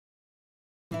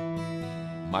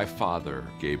My father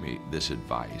gave me this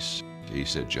advice. He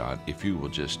said, John, if you will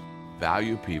just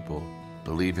value people,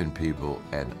 believe in people,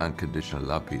 and unconditionally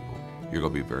love people, you're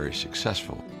going to be very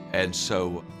successful. And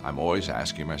so I'm always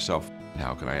asking myself,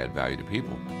 how can I add value to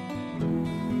people?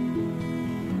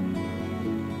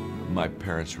 My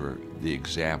parents were the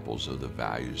examples of the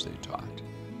values they taught.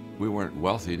 We weren't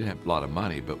wealthy, didn't have a lot of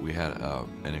money, but we had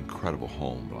an incredible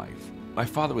home life. My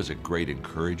father was a great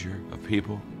encourager of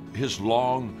people. His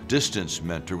long-distance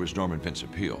mentor was Norman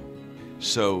Vincent Peale.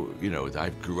 So, I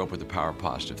grew up with the power of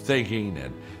positive thinking,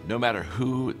 and no matter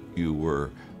who you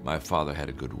were, my father had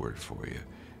a good word for you.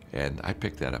 And I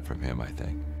picked that up from him, I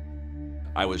think.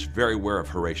 I was very aware of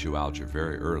Horatio Alger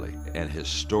very early and his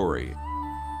story.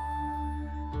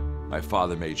 My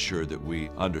father made sure that we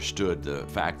understood the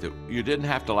fact that you didn't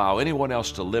have to allow anyone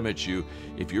else to limit you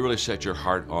if you really set your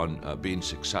heart on being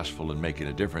successful and making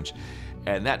a difference.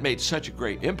 And that made such a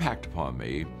great impact upon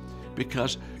me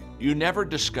because you never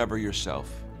discover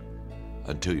yourself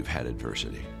until you've had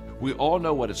adversity. We all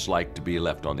know what it's like to be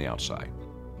left on the outside.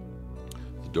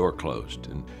 The door closed.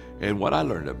 And what I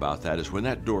learned about that is when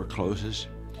that door closes,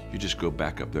 you just go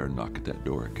back up there and knock at that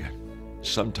door again.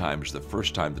 Sometimes the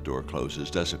first time the door closes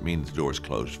doesn't mean the door's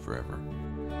closed forever.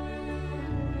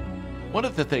 One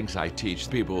of the things I teach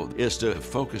people is to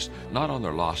focus not on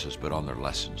their losses, but on their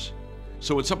lessons.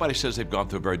 So when somebody says they've gone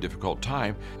through a very difficult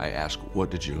time, I ask,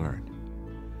 what did you learn?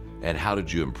 And how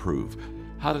did you improve?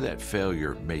 How did that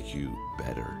failure make you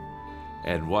better?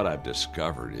 And what I've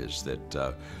discovered is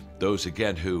that those,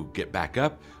 again, who get back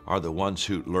up are the ones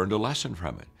who learned a lesson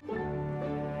from it.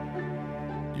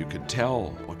 You can tell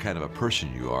what kind of a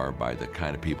person you are by the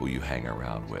kind of people you hang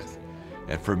around with.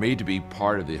 And for me to be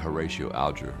part of the Horatio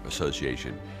Alger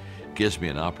Association gives me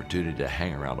an opportunity to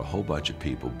hang around a whole bunch of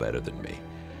people better than me.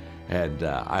 And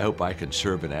I hope I can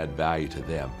serve and add value to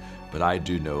them. But I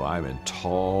do know I'm in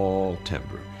tall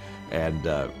timber. And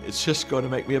it's just going to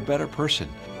make me a better person.